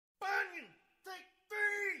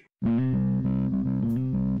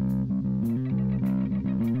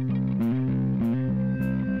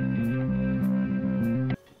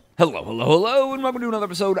Hello, hello, hello, and welcome to another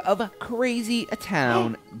episode of Crazy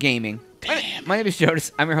Town Gaming. My name is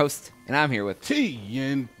Jonas, I'm your host, and I'm here with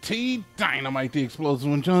TNT Dynamite, the explosive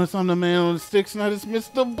one. Jonas, I'm the man on the sticks, and I just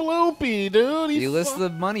missed the bloopy, dude. you list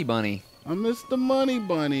the money bunny. I missed the money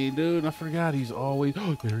bunny, dude. I forgot he's always...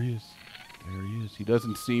 Oh, there he is. There he is. He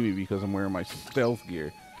doesn't see me because I'm wearing my stealth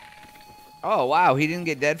gear. Oh, wow, he didn't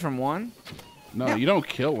get dead from one? No, you don't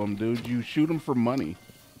kill him, dude. You shoot him for money.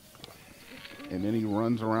 And then he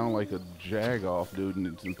runs around like a jag-off, dude, and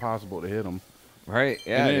it's impossible to hit him. Right,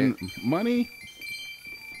 yeah. And then money,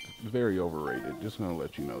 very overrated. Just gonna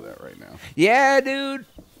let you know that right now. Yeah, dude.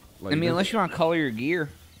 Like, I mean, unless you want to color your gear.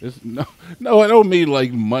 No, I don't mean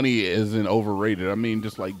like money isn't overrated. I mean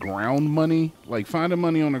just like ground money. Like finding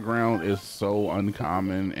money on the ground is so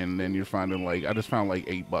uncommon, and then you're finding like I just found like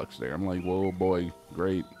 $8 there. I'm like, whoa, boy,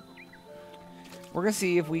 great. We're gonna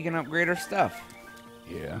see if we can upgrade our stuff.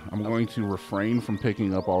 Yeah, I'm going to refrain from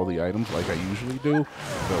picking up all the items like I usually do,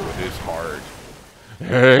 though it is hard.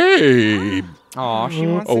 Hey! Aw, she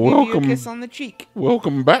wants to give you a kiss on the cheek.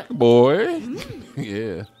 Welcome back, boy.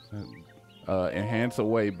 Yeah. Enhance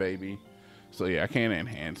away, baby. So, yeah, I can't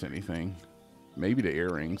enhance anything. Maybe the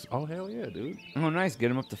earrings. Oh, hell yeah, dude. Oh, nice.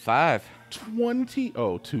 Get him up to 5. 20.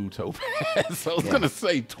 Oh, 2 topaz. I was going to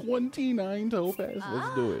say 29 topaz.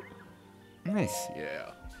 Let's do it. Nice.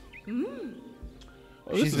 Yeah.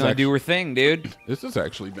 She's going to do her thing, dude. This is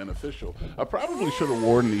actually beneficial. I probably should have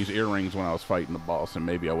worn these earrings when I was fighting the boss, and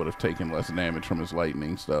maybe I would have taken less damage from his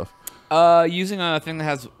lightning stuff. Using a thing that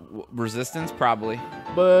has resistance, probably.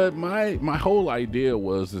 But my whole idea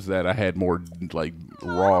was that I had more like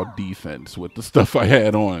raw defense with the stuff I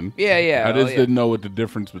had on. Yeah, yeah. I just didn't know what the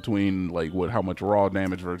difference between like how much raw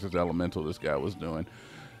damage versus elemental this guy was doing.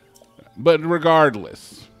 But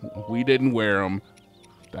regardless, we didn't wear them.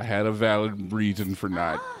 I had a valid reason for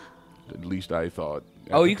not. At least I thought.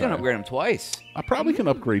 Oh, you can upgrade them twice. I probably can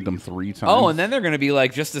upgrade them 3 times. Oh, and then they're going to be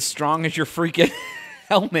like just as strong as your freaking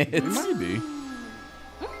helmets. Maybe.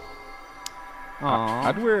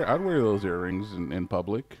 I'd wear those earrings in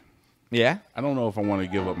public. Yeah? I don't know if I want to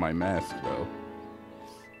give up my mask though.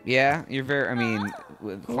 Yeah, you're very. I mean,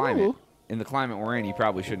 with the climate. In the climate we're in, you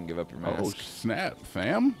probably shouldn't give up your mask. Oh snap,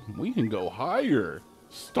 fam! We can go higher.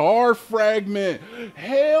 Star fragment.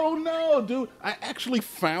 Hell no, dude. I actually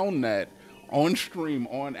found that on stream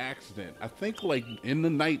on accident. I think like in the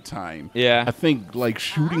nighttime. Yeah. I think like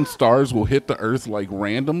shooting stars will hit the earth like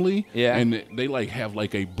randomly. Yeah. And they like have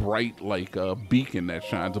like a bright like beacon that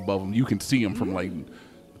shines above them. You can see them from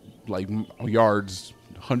like yards,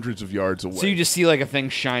 hundreds of yards away. So you just see like a thing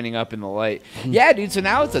shining up in the light. Yeah, dude. So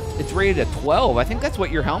now it's rated at 12. I think that's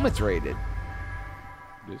what your helmet's rated.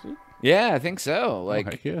 Is it? Yeah, I think so. Like,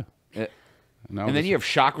 heck yeah. And then you have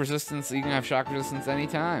shock resistance. So you can have shock resistance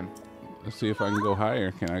anytime. Let's see if I can go higher.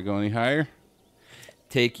 Can I go any higher?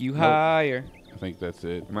 Take you higher. I think that's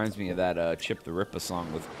it. Reminds me of that Chip the Ripper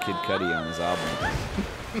song with Kid Cudi on his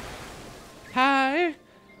album. Higher,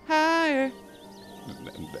 higher.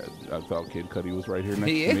 I thought Kid Cudi was right here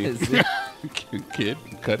next He to me. is. Kid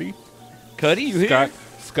Cudi? Cudi, you here?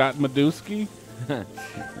 Scott Madusky?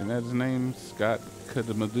 And that's his name? Scott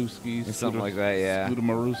Madusky? Something like that, yeah.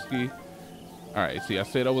 Maruski. All right, see, I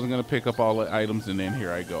said I wasn't going to pick up all the items, and then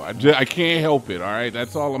here I go. I can't help it, all right?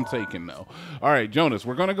 That's all I'm taking, though. All right, Jonas,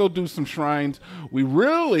 we're going to go do some shrines.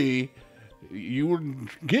 You were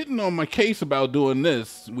getting on my case about doing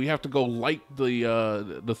this. We have to go light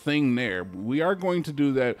the thing there. We are going to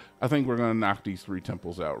do that. I think we're going to knock these 3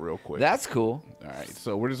 temples out real quick. That's cool. All right,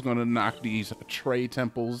 so we're just going to knock these Trey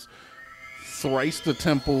temples, thrice the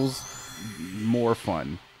temples, more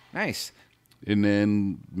fun. Nice. And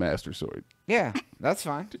then Master Sword. Yeah, that's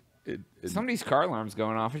fine. Somebody's car alarm's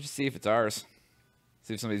going off. We should see if it's ours.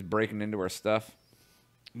 See if somebody's breaking into our stuff.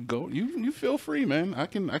 Go, you feel free, man. I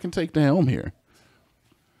can take the helm here.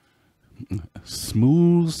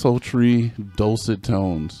 Smooth, sultry, dulcet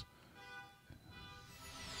tones.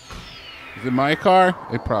 Is it my car?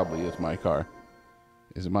 It probably is my car.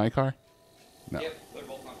 Is it my car? No. Yep, they're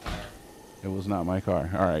both on fire. It was not my car.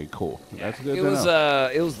 All right, cool. That's good. It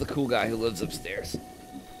was the cool guy who lives upstairs.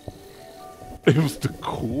 It was the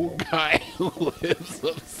cool guy who lives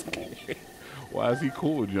upstairs. Why is he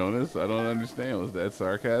cool, Jonas? I don't understand. Was that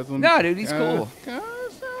sarcasm? No, dude, he's cool. Sarcasm.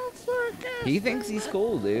 He thinks he's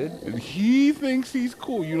cool, dude. And he thinks he's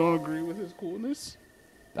cool. You don't agree with his coolness?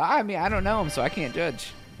 I mean, I don't know him, so I can't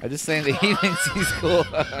judge. I'm just saying that he thinks he's cool.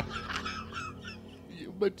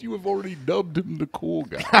 But you have already dubbed him the cool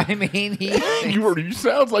guy. I mean, you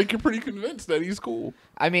sounds like you're pretty convinced that he's cool.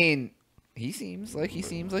 I mean, he seems like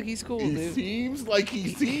he's cool, dude. He seems like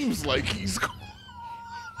he's cool.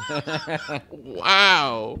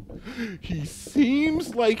 Wow. He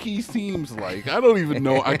seems like. I don't even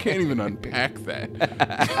know. I can't even unpack that.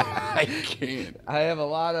 I can't. I have a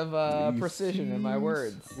lot of precision in my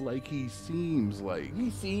words. He seems like. He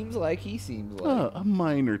seems like. A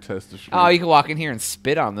minor test of strength. Oh, you can walk in here and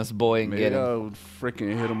spit on this boy and Maybe get him. I'll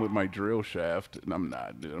freaking hit him with my drill shaft. And I'm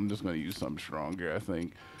not, dude. I'm just going to use something stronger, I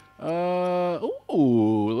think. Let's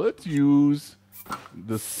use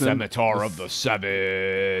the Scimitar of the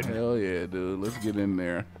Seven. Hell yeah, dude. Let's get in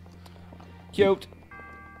there. Cute.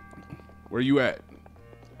 Where you at?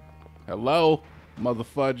 Hello,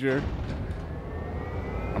 motherfudger.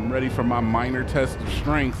 I'm ready for my minor test of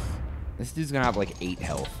strength. This dude's gonna have like 8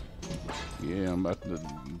 health. Yeah, I'm about to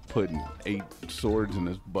put 8 swords in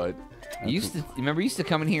his butt. You used to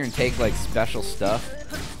come in here and take like special stuff?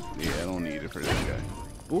 Yeah, I don't need it for this guy.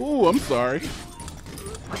 Ooh, I'm sorry.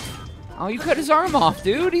 Oh, you cut his arm off,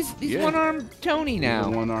 dude. He's one-armed Tony now.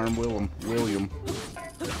 He's one-armed William.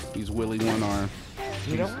 He's Willie one-arm.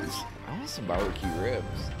 Dude, I want some barbecue ribs.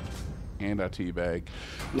 And a teabag.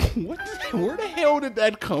 Where the hell did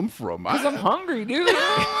that come from? Because I'm hungry, dude.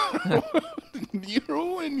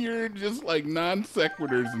 You and you're just like non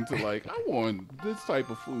sequiturs into like, I want this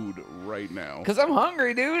type of food right now. Because I'm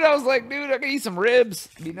hungry, dude. I was like, dude, I can eat some ribs.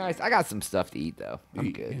 It'd be nice. I got some stuff to eat, though.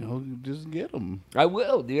 I'm good. You know, just get them. I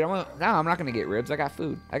will, dude. No, I'm not going to get ribs. I got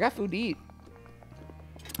food. I got food to eat.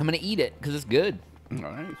 I'm going to eat it because it's good.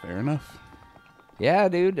 All right, fair enough. Yeah,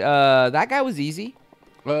 dude. That guy was easy.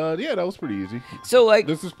 Yeah, that was pretty easy. So, like,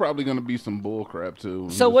 this is probably going to be some bull crap, too.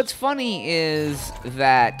 So what's funny is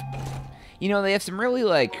that, you know, they have some really,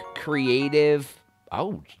 like, creative...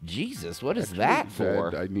 Oh, Jesus, what is that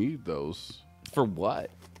for? I need those. For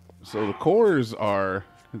what? So the cores are...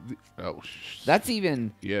 That's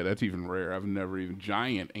even... Yeah, that's even rare. I've never even...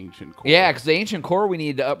 Giant ancient core. Yeah, because the ancient core, we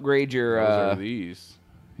need to upgrade your... Those are these.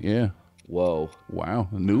 Yeah. Whoa. Wow.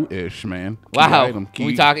 New-ish, man. Wow.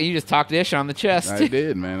 You just talked ish on the chest. I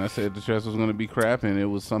did, man. I said the chest was going to be crap, and it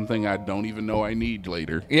was something I don't even know I need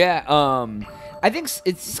later. Yeah. I think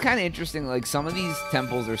it's just kind of interesting. Like, some of these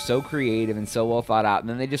temples are so creative and so well thought out, and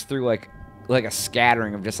then they just threw, like a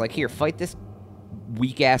scattering of just, like, here, fight this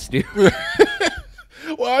weak-ass dude.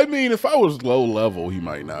 Well, I mean, if I was low level, he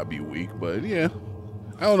might not be weak, but yeah.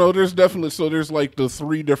 I don't know. There's definitely, so there's like the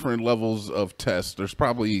 3 different levels of tests. There's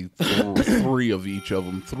probably 3 of each of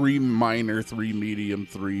them. 3 minor, 3 medium,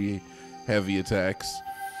 3 heavy attacks.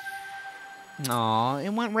 Aw, it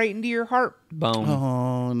went right into your heart bone.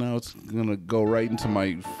 Oh, now it's going to go right into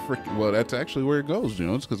my freaking, well, that's actually where it goes, you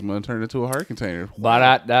know, it's because I'm going to turn it into a heart container.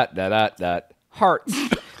 Hearts.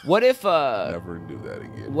 What if, never do that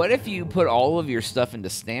again. What if you put all of your stuff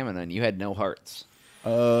into stamina and you had no hearts?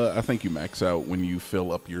 I think you max out when you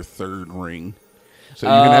fill up your 3rd ring. So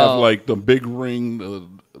you can have like the big ring,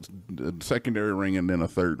 the secondary ring, and then a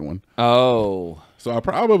 3rd one. Oh. So I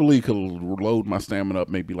probably could load my stamina up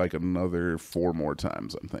maybe like another 4 more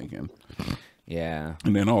times, I'm thinking. Yeah.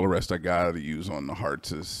 And then all the rest I got to use on the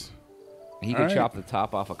hearts is... He could chop the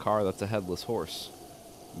top off a car that's a headless horse.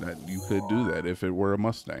 That you could do that if it were a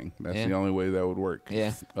Mustang. That's the only way that would work.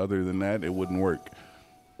 Yeah. Other than that, it wouldn't work.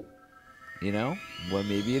 You know, well,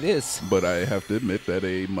 maybe it is. But I have to admit that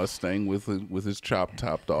a Mustang with his chop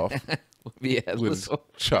topped off, with his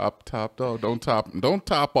chop topped off. Don't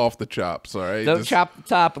top off the chops. All right. Don't chop the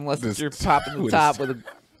top unless you're popping the top with a.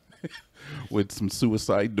 With some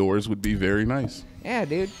suicide doors would be very nice. Yeah,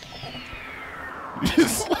 dude.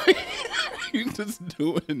 Just like you're just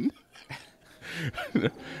doing.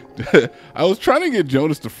 I was trying to get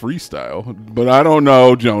Jonas to freestyle, but I don't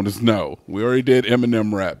know, Jonas. No, we already did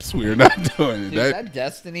Eminem raps. We are not doing it. Dude, that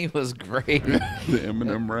Destiny was great. The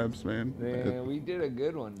Eminem raps, man. Man, we did a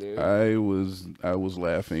good one, dude. I was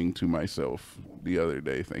laughing to myself the other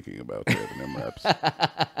day thinking about the Eminem raps.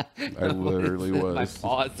 I literally was. My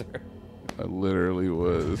paws are. I literally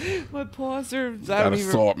was. My paws are. Got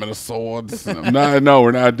assaultment of swords. No,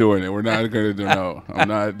 we're not doing it. We're not gonna do. No, I'm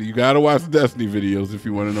not. You gotta watch the Destiny videos if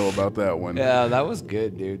you want to know about that one. Yeah, that was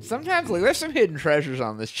good, dude. Sometimes like there's some hidden treasures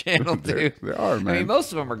on this channel, dude. There are, man. I mean,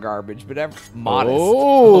 most of them are garbage, but modest.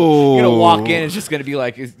 Oh, you're gonna walk in. It's just gonna be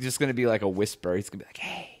like a whisper. He's gonna be like,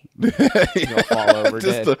 "Hey." You'll fall over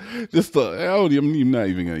dead. I'm not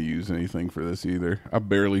even gonna use anything for this either. I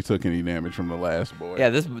barely took any damage from the last boy. Yeah,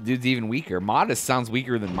 this dude's even weaker. Modest sounds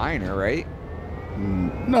weaker than Minor, right?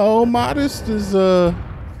 No, Modest is no,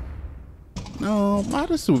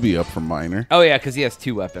 Modest would be up for Minor. Oh yeah, because he has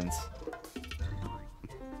 2 weapons.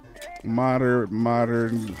 Minor,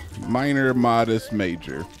 Modest,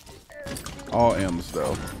 Major. All M's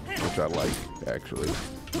though, which I like actually.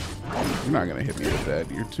 You're not gonna hit me with that.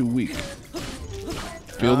 You're too weak.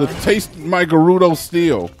 Feel the taste of my Gerudo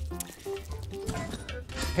steel.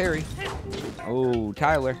 Parry. Oh,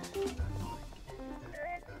 Tyler.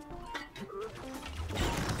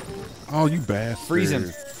 Oh, you bastard. Freeze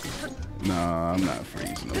him. Nah, I'm not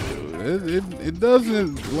freezing him, dude. It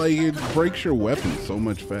doesn't, like, it breaks your weapon so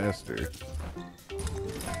much faster.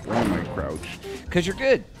 Why am I crouched? Because you're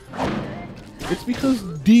good. It's because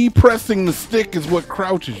depressing the stick is what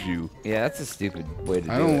crouches you. Yeah, that's a stupid way to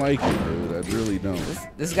do it. I don't like it, dude. I really don't.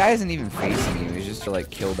 This guy isn't even facing you. He's just to, like,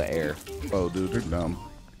 kill the air. Oh, dude, they're dumb.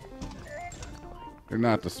 They're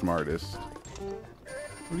not the smartest.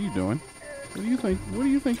 What are you doing? What do you think? What do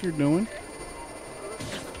you think you're doing?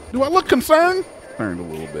 Do I look concerned? Concerned a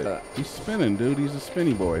little bit. He's spinning, dude. He's a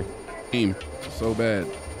spinny boy. Team, so bad.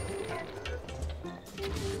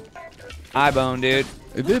 Eye bone, dude.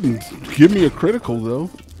 It didn't give me a critical though.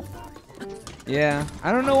 Yeah,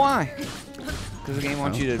 I don't know why. Because the game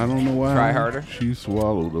wants you to I don't know why. try harder. She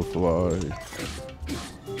swallowed a fly.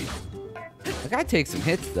 The guy takes some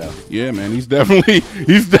hits though. Yeah, man. He's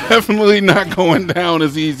definitely not going down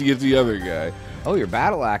as easy as the other guy. Oh, your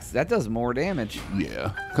battle axe, that does more damage.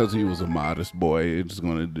 Yeah, because he was a modest boy. It's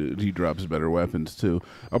gonna do. He drops better weapons too.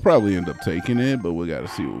 I'll probably end up taking it, but we got to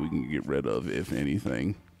see what we can get rid of, if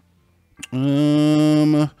anything. I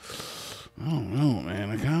don't know, man.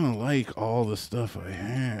 I kind of like all the stuff I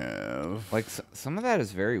have. Like some of that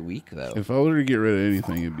is very weak though. If I were to get rid of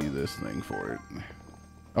anything, it'd be this thing for it.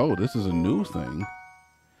 Oh, this is a new thing.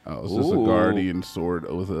 Oh, it's just a guardian sword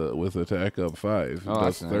with attack up 5. Oh,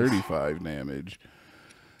 that's nice. 35 damage.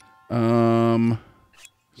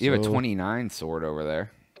 You have a so- 29 sword over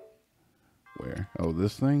there. Where? Oh,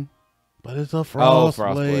 this thing? But it's a frost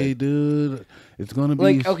blade, dude. It's gonna be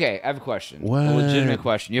Like, okay, I have a question. What? A legitimate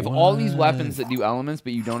question. You have all these weapons that do elements,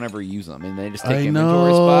 but you don't ever use them, and they just take I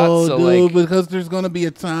inventory know, spots. So dude, like, because there's gonna be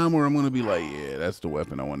a time where I'm gonna be like, yeah, that's the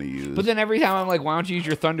weapon I want to use. but then every time I'm like, why don't you use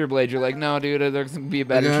your Thunderblade? You're like, no, dude, there's gonna be a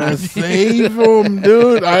better I time. gotta to save use them,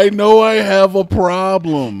 dude. I know I have a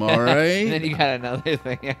problem. All right. And then you got another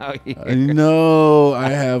thing out here. I know I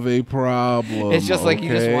have a problem. It's just like you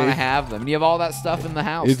just okay? want to have them. And you have all that stuff in the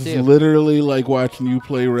house It's too. literally like watching you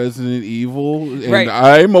play Resident Evil, and Right.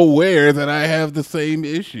 I'm aware that I have the same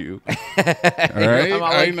issue. All right,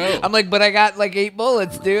 I know. I'm like, but I got like 8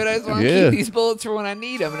 bullets, dude. I just want to Yeah. keep these bullets for when I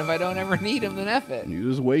need them, and if I don't ever need them, then F it. You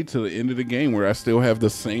just wait till the end of the game where I still have the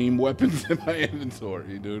same weapons in my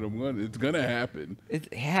inventory, dude. It's gonna happen.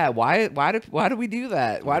 Yeah, why do we do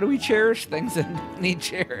that? Why do we cherish things that need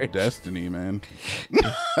cherished? Destiny, man.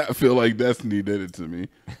 I feel like Destiny did it to me.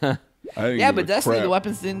 I didn't Yeah, give but a Destiny, crap. the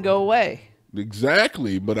weapons didn't go away.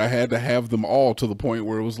 Exactly, but I had to have them all to the point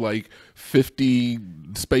where it was like 50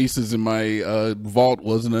 spaces in my vault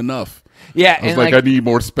wasn't enough. Yeah, I was and like, I need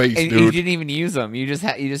more space, and dude. you didn't even use them. You just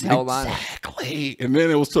held on. Exactly. And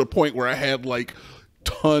then it was to the point where I had like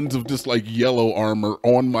tons of just like yellow armor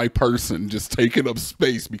on my person, just taking up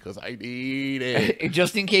space because I need it.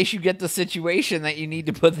 Just in case you get the situation that you need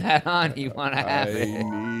to put that on, you want to have I it.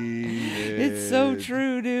 need it. It's so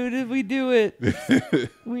true, dude. If we do it,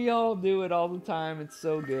 we all do it all the time. It's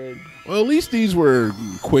so good. Well, at least these were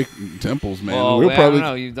quick temples, man. Well, we'll I probably don't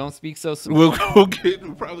know. You don't speak so soon. we'll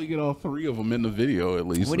probably get all 3 of them in the video at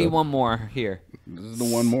least. We need one more here. This is the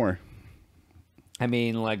one more. I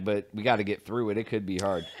mean, like, but we got to get through it. It could be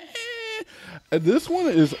hard. This one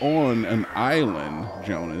is on an island,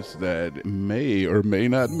 Jonas, that may or may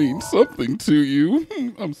not mean something to you.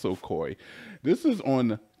 I'm so coy. This is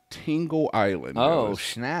on Tingle Island. Oh, Jonas.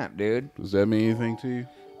 snap, dude. Does that mean anything to you?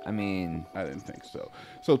 I mean, I didn't think so.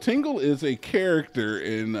 So Tingle is a character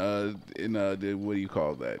in the, what do you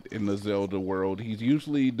call that? In the Zelda world. He's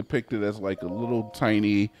usually depicted as like a little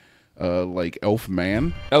tiny like elf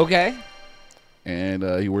man. okay. And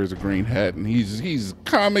he wears a green hat, and he's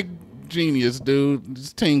comic genius, dude.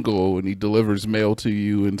 It's Tingle, and he delivers mail to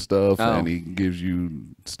you and stuff, Oh. and he gives you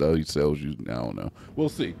stuff. He sells you. I don't know. We'll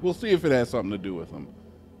see. We'll see if it has something to do with him.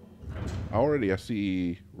 I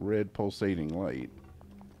see red pulsating light.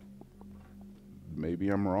 Maybe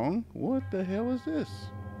I'm wrong. What the hell is this?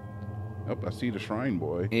 Oh, I see the shrine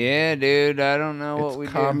boy. Yeah, dude. I don't know what we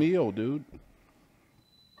It's do. Camille, dude.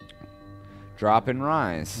 Drop and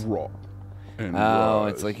rise. Raw. And Oh,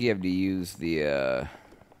 rise. it's like you have to use the. All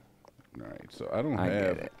right, so I don't I get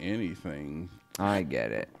have it. anything. I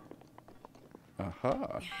get it.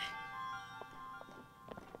 Aha.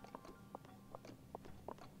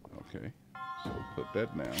 Okay, so put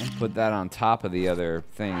that down. Put that on top of the other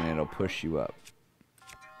thing, and it'll push you up.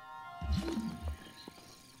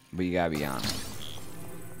 But you gotta be on it.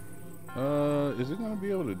 Is it gonna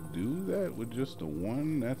be able to do that with just the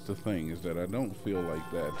one? That's the thing, is that I don't feel like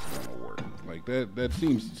that's gonna work. Like that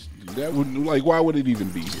seems, that would, like, why would it even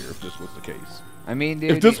be here if this was the case? I mean,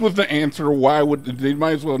 dude, if this was the answer, why would they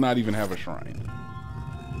might as well not even have a shrine?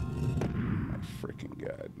 My freaking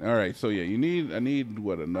god! All right, so yeah, I need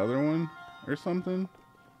what, another one or something?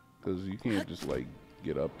 Because you can't just like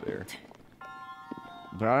get up there.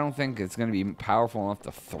 But I don't think it's gonna be powerful enough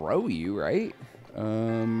to throw you, right?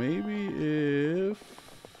 Maybe if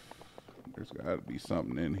there's got to be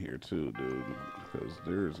something in here too, dude. Because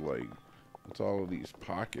there's like, it's all of these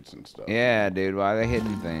pockets and stuff. Yeah, dude. Why are they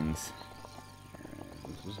hidden things?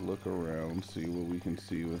 Let's just look around, see what we can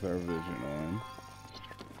see with our vision on.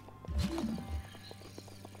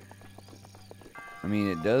 I mean,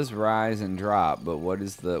 it does rise and drop, but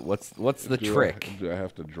what's the trick? Do I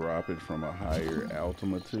have to drop it from a higher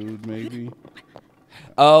altitude, maybe?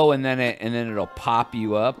 Oh, and then it'll pop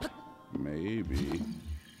you up. Maybe.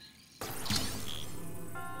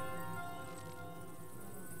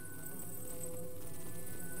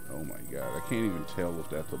 Oh my god, I can't even tell if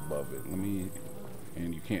that's above it. Let me,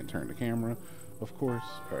 and you can't turn the camera, of course.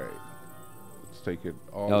 All right, let's take it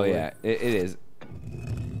all the way. Oh yeah, it is.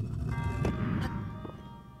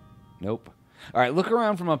 Nope. All right, look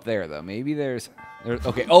around from up there though. Maybe there's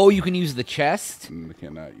okay. Oh, you can use the chest. I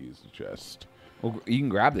cannot use the chest. Well, you can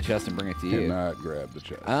grab the chest and bring it to you. Cannot grab the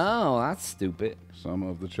chest. Oh, that's stupid. Some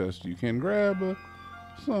of the chest you can grab,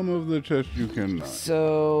 some of the chest you cannot.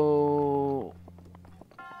 So,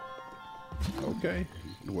 okay.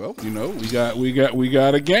 Well, you know, we got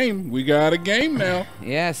a game. We got a game now.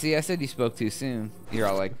 yeah. See, I said you spoke too soon. You're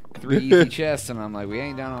all like 3 easy chests, and I'm like, we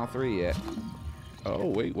ain't done all 3 yet. Oh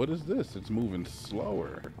wait, what is this? It's moving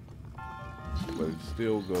slower, but it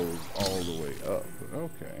still goes all the way up.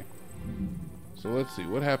 Okay. So let's see,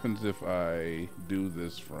 what happens if I do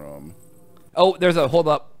this from... Oh, there's a, hold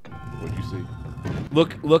up. What'd you see?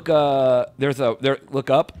 Look, look up,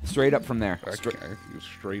 straight up from there.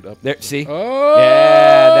 Straight up. There, see? Oh!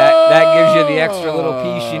 Yeah, that gives you the extra little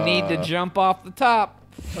piece you need to jump off the top.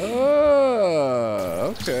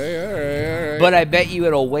 Oh, okay, all right. But I bet you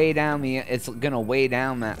it'll weigh down it's gonna weigh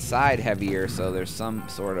down that side heavier, so there's some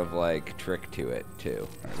sort of like trick to it too.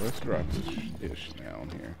 All right, let's drop this ish down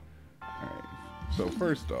here. All right. So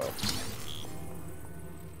first off,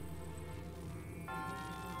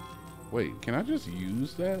 wait, can I just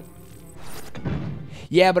use that?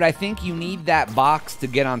 Yeah, but I think you need that box to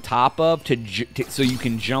get on top of so you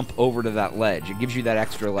can jump over to that ledge. It gives you that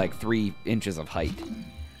extra like 3 inches of height.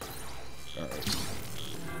 All right.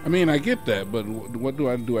 I mean, I get that, but what do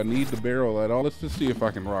I need the barrel at all? Let's just see if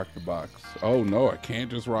I can rock the box. Oh no, I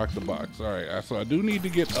can't just rock the box. All right, so I do need to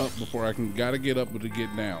get up before I can. Gotta get up to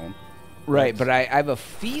get down. Right, but I have a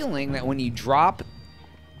feeling that when you drop,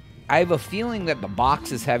 I have a feeling that the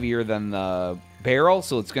box is heavier than the barrel,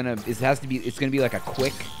 so it's gonna be like a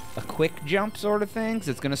quick jump sort of thing.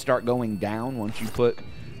 So it's gonna start going down once you put.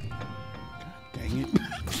 God dang it!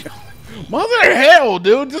 Mother hell,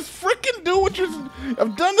 dude! Just freaking do what you're.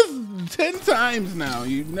 I've done this 10 times now.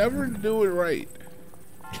 You never do it right.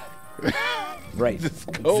 Right.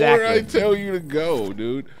 Just go where I tell you to go,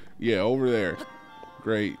 dude. Yeah, over there.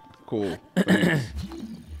 Great. Cool. Thanks.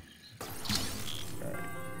 Alright.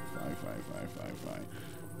 Fine.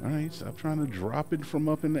 Alright, stop trying to drop it from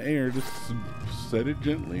up in the air. Just set it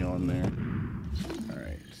gently on there.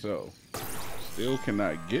 Alright, so. Still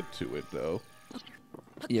cannot get to it, though.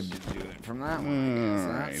 You do it from that one.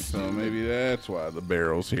 Alright, so maybe that's why the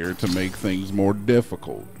barrel's here, to make things more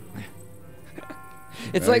difficult.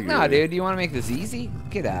 It's like, nah, dude, you want to make this easy?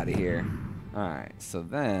 Get out of here. Alright, so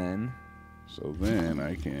then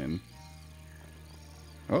I can...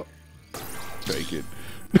 Oh, take it.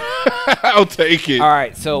 I'll take it.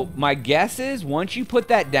 Alright, so my guess is once you put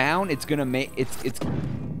that down, it's gonna make it's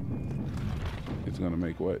gonna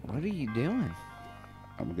make what? What are you doing?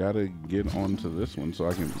 I've gotta get onto this one so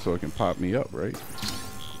it can pop me up, right?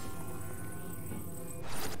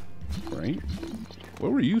 Right?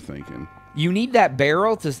 What were you thinking? You need that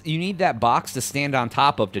box to stand on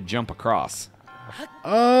top of to jump across.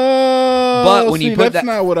 Oh, but when you put that's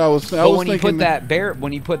not what I was. But when you put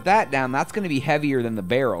that down, that's going to be heavier than the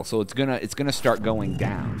barrel, so it's gonna start going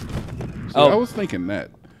down. See, I was thinking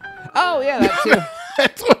that. Oh yeah, that too.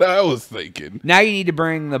 That's what I was thinking. Now you need to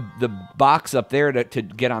bring the box up there to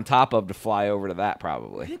get on top of to fly over to that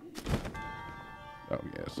probably. Oh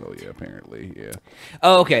yeah, so yeah, apparently, yeah.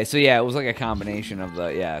 Oh, okay, so yeah, it was like a combination of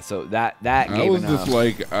so that gave I was enough. just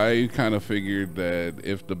like, I kind of figured that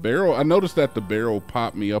if the barrel, I noticed that the barrel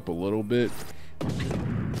popped me up a little bit.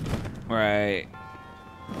 Right.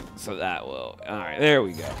 So that will. All right, there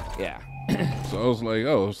we go. Yeah. So I was like,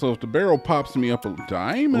 oh, so if the barrel pops me up a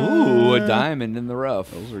diamond. Ooh, a diamond in the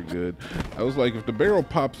rough. Those are good. I was like, if the barrel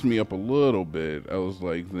pops me up a little bit, I was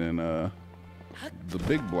like, then the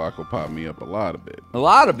big block will pop me up a lot of bit. A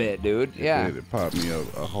lot of it, dude. Yeah. It popped me up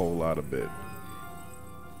a whole lot of bit.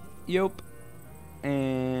 Yup.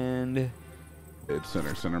 And It's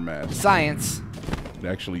center mass. science. It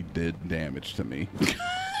actually did damage to me.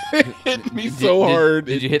 It hit me so hard.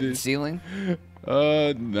 Did you hit the ceiling?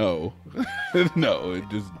 No. No,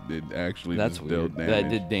 it actually That's just weird. dealt damage. That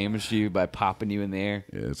did damage to you by popping you in the air.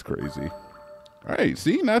 Yeah, it's crazy. All right,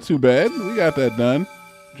 see, not too bad. We got that done.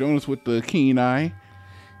 Jonas with the keen eye.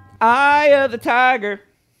 Eye of the tiger.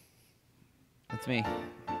 That's me.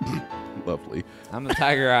 Lovely. I'm the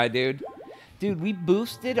tiger eye, dude. Dude, we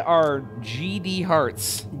boosted our GD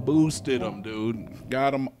hearts. Boosted them, dude.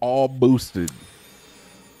 Got them all boosted.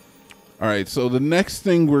 All right, so the next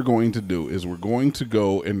thing we're going to do is we're going to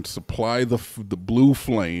go and supply the blue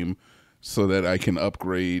flame so that I can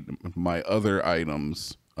upgrade my other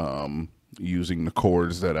items using the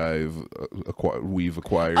cores that we've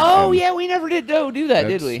acquired. Oh yeah, we never did do that,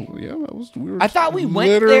 did we? Yeah, we were I thought we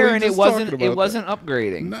went there and it wasn't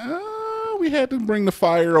upgrading. Nah, we had to bring the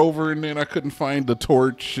fire over, and then I couldn't find the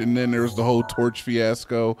torch, and then there was the whole torch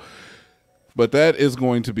fiasco. But that is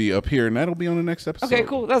going to be up here, and that'll be on the next episode. Okay,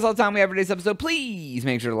 cool. That's all the time we have for today's episode. Please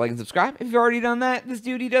make sure to like and subscribe. If you've already done that, this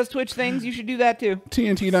dude, he does Twitch things. You should do that too.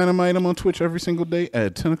 TNT Dinomight. I'm on Twitch every single day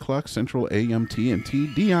at 10 o'clock Central AM.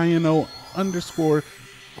 TNT DINO _.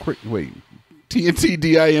 Wait. TNT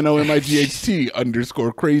DINOMIGHT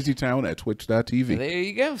 _ Crazy Town at twitch.tv. There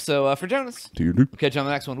you go. So for Jonas, To your dude. catch you on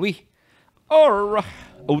the next one. We are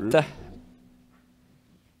Ota.